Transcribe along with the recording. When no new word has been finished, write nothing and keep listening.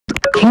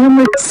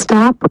Camera,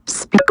 stop.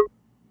 What's up,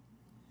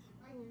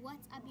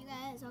 you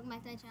guys? Welcome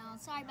back to my channel.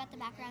 Sorry about the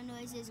background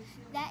noises.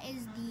 That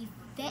is the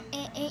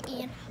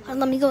fan. Hold on,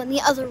 let me go in the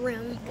other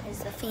room because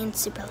the fan's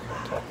super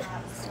loud.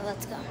 So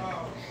let's go.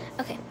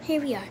 Okay, here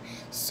we are.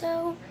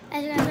 So,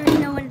 as you guys already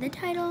know what the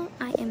title,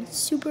 I am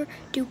super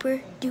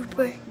duper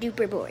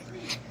bored.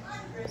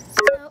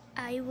 So,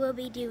 I will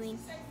be doing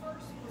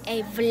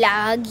a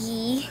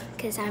vloggy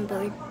because I'm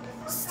bored.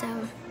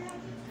 So,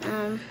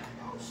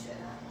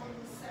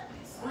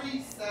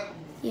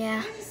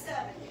 yeah.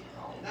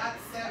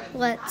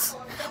 What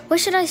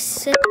should I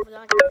sit?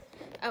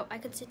 Oh, I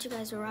could sit you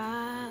guys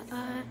right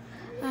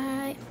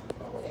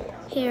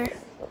here.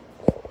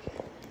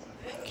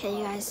 Okay,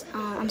 you guys.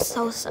 I'm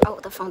so sorry. Oh,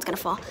 the phone's gonna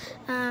fall.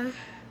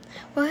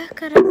 Where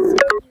could I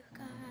sit you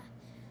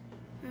guys?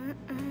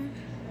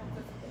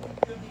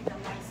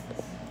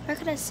 Where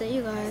could I sit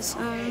you guys?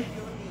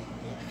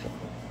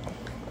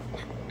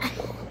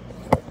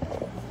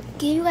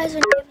 You guys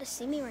wouldn't be able to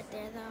see me right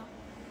there, though.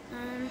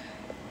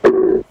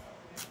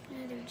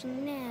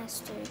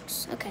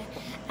 Gymnastics. Okay,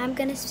 I'm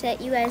gonna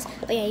set you guys.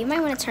 Oh yeah, you might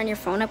want to turn your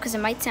phone up because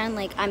it might sound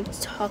like I'm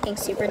talking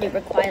super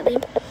duper quietly,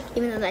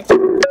 even though that's.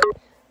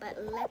 But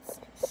let's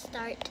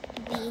start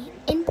the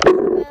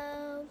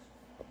intro.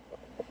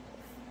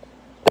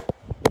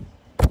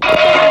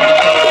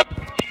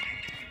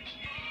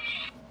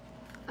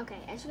 Okay,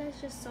 as you guys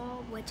just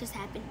saw, what just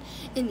happened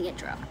in the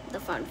intro, the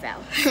phone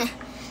fell.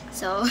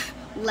 So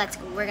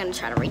we're gonna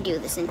try to redo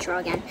this intro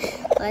again.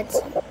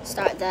 Let's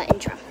start the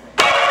intro.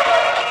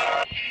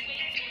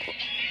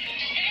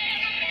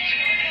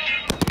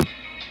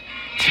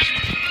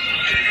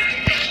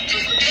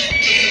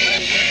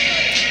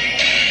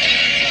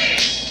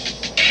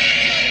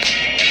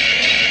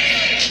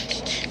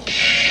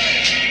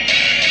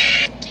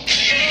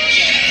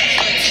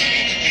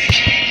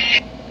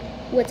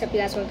 What's up, you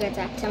guys?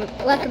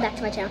 Welcome back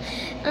to my channel.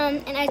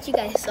 And as you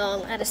guys saw, a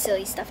lot of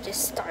silly stuff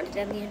just started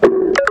at the end.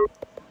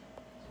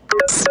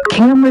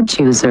 Camera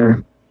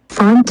chooser.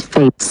 Front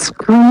face.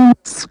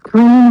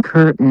 Screen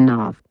curtain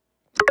off.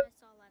 I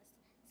saw a lot of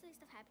silly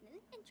stuff happen in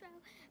the intro.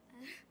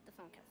 The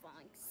phone kept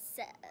falling.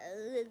 So,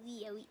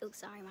 oh,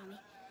 sorry, mommy.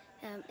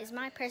 Is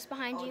my purse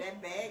behind you? Oh,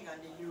 that bag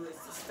under you is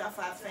the stuff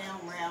I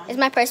found around. Is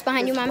my purse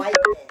behind you, mommy? White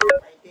bag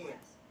right there.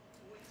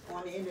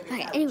 On the end of the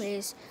Okay, couch.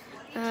 anyways,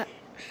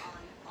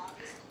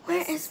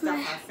 where is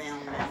my...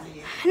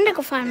 I need to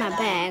go find my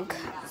bag.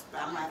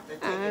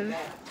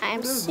 I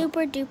am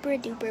super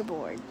duper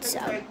bored, so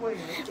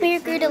we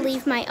agreed to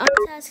leave my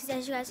aunt's house because,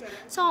 as you guys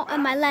saw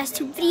in my last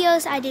two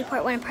videos, I did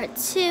part 1 and part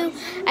 2.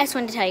 I just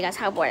wanted to tell you guys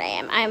how bored I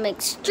am. I am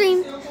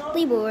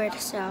extremely bored,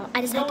 so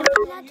I decided to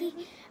be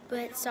lucky.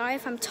 But sorry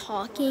if I'm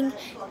talking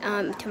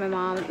to my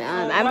mom.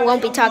 I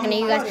won't be talking to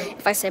you guys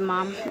if I say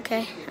mom,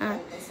 okay? I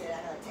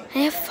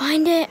have to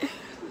find it.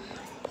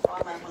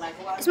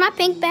 Is my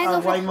pink bag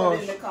over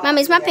there?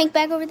 Mommy, is my pink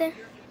bag over there?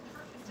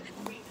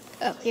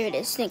 Oh, here it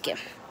is. Thank you.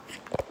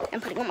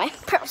 I'm putting on my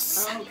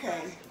purse.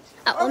 Okay.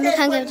 Oh, well, Okay,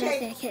 I'm gonna okay.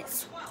 give a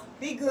kiss.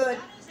 Be good.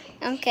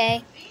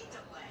 Okay.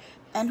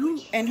 And who?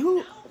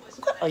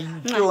 What are you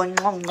doing?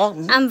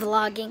 I'm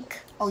vlogging.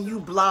 Oh, you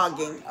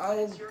blogging.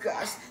 Oh,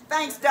 gosh.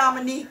 Thanks,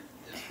 Dominique.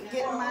 For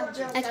getting my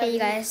junk. Okay, you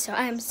guys. So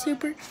I'm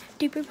super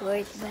duper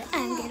bored, but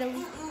I'm gonna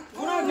leave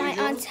my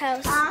aunt's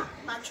house.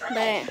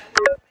 But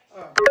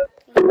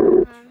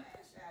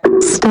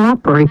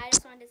Stop. I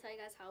just wanted to tell you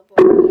guys how bored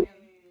I am,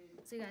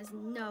 so you guys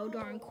know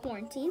during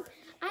quarantine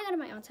I got to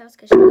my aunt's house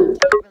because she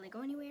can't really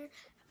go anywhere.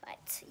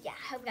 But yeah, I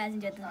hope you guys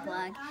enjoyed this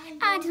vlog.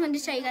 I just wanted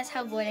to show you guys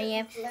how bored I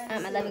am.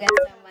 I love you guys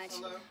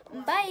so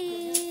much.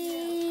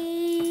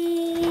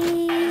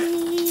 Bye.